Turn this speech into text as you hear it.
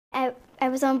I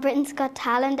was on Britain's Got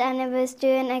Talent and I was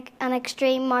doing an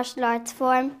extreme martial arts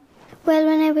form. Well,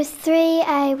 when I was 3,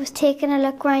 I was taking a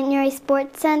look around Newry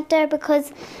Sports Centre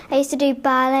because I used to do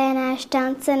ballet and Irish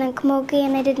dancing and camogie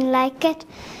and I didn't like it.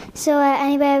 So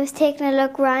anyway, I was taking a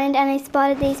look around and I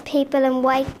spotted these people in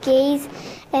white gis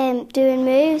doing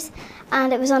moves,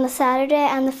 and it was on a Saturday,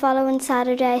 and the following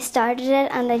Saturday I started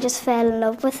it and I just fell in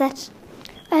love with it.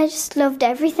 I just loved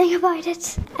everything about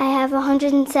it. I have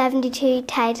 172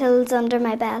 titles under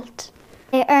my belt.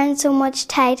 I earned so much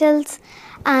titles,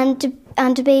 and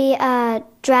to be a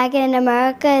dragon in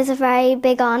America is a very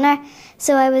big honour.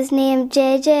 So I was named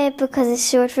JJ because it's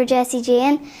short for Jesse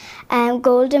Jane,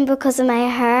 Golden because of my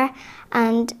hair,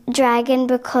 and Dragon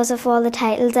because of all the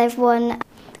titles I've won.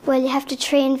 Well, you have to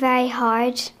train very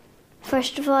hard,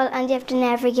 first of all, and you have to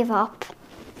never give up.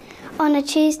 On a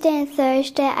Tuesday and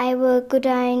Thursday, I will go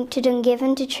down to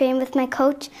Dungiven to train with my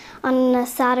coach. On a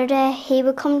Saturday, he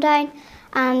would come down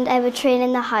and I would train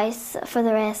in the house for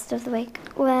the rest of the week.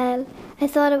 Well, I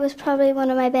thought it was probably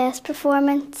one of my best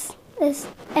performances.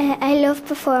 I love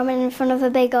performing in front of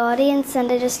a big audience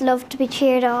and I just love to be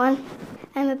cheered on.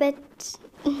 I'm a bit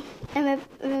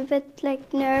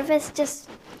like nervous,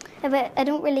 I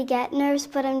don't really get nerves,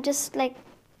 but I'm just like,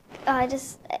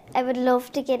 I would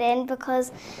love to get in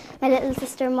because my little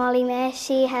sister Molly-Mae,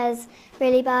 she has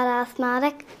really bad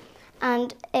asthmatic,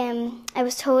 and I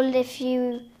was told if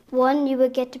you won, you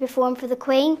would get to perform for the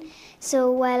Queen.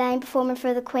 So while I'm performing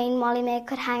for the Queen, Molly-Mae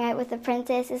could hang out with the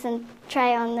princesses and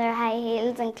try on their high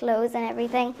heels and clothes and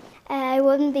everything. I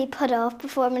wouldn't be put off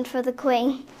performing for the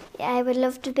Queen. I would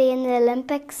love to be in the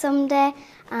Olympics someday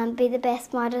and be the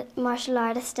best martial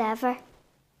artist ever.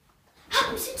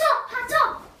 Hands up, hands up!